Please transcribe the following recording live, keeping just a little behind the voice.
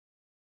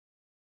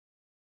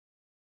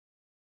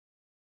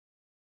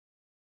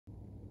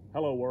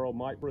Hello world,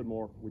 Mike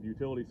Bridmore with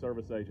Utility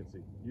Service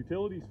Agency.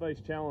 Utilities face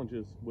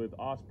challenges with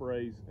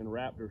ospreys and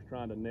raptors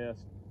trying to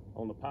nest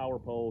on the power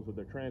poles of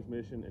their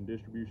transmission and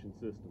distribution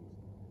systems.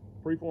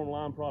 Preformed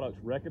line products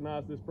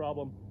recognize this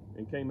problem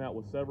and came out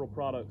with several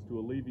products to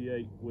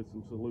alleviate with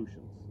some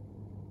solutions.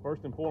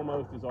 First and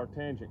foremost is our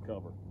tangent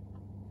cover.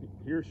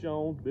 Here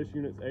shown, this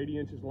unit's 80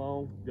 inches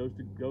long,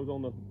 goes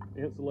on the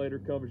insulator,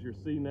 covers your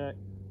C neck,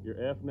 your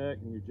F neck,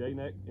 and your J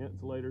neck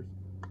insulators.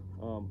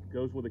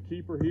 Goes with a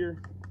keeper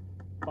here.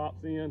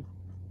 Pops in,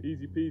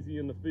 easy peasy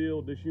in the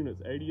field. This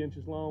unit's 80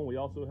 inches long. We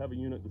also have a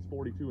unit that's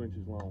 42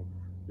 inches long.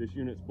 This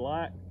unit's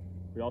black.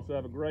 We also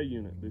have a gray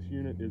unit. This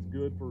unit is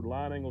good for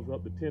line angles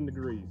up to 10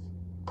 degrees.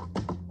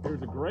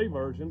 Here's a gray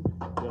version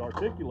that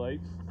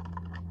articulates.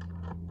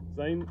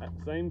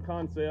 Same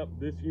concept.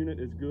 This unit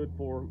is good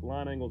for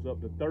line angles up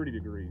to 30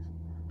 degrees.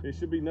 It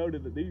should be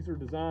noted that these are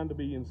designed to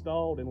be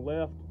installed and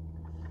left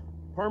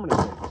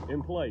permanently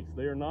in place.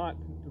 They are not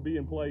to be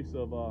in place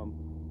of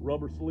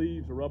rubber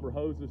sleeves or rubber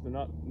hoses. They're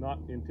not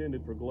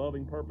intended for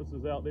gloving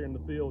purposes out there in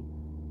the field,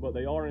 but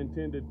they are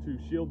intended to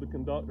shield the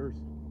conductors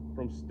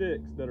from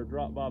sticks that are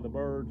dropped by the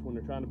birds when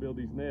they're trying to build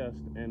these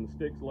nests, and the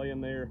sticks laying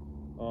there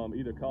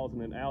either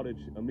causing an outage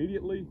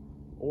immediately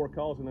or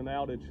causing an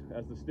outage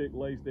as the stick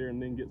lays there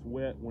and then gets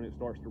wet when it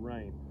starts to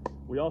rain.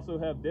 We also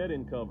have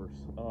dead-end covers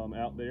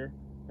out there,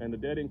 and the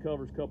dead-end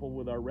covers coupled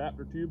with our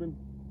Raptor tubing.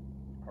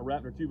 Our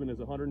Raptor tubing is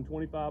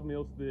 125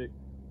 mils thick,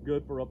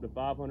 good for up to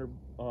 500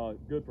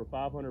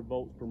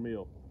 volts per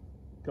mil.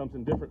 Comes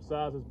in different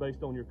sizes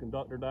based on your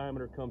conductor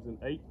diameter. Comes in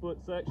 8-foot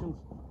sections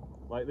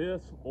like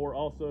this, or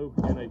also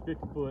in a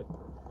 50-foot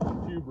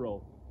tube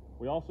roll.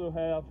 We also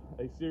have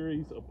a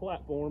series of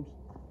platforms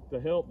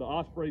to help the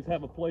ospreys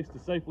have a place to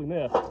safely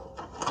nest.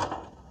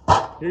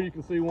 Here you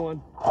can see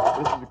one.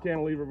 This is the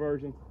cantilever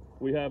version.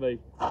 We have a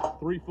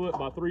 3-foot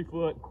by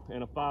 3-foot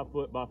and a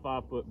 5-foot by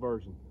 5-foot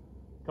version.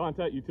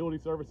 Contact Utility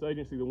Service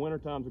Agency. The winter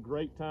time's a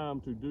great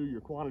time to do your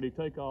quantity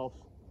takeoffs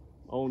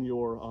on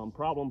your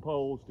problem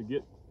poles to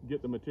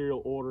get the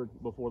material ordered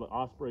before the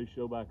ospreys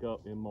show back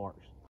up in March.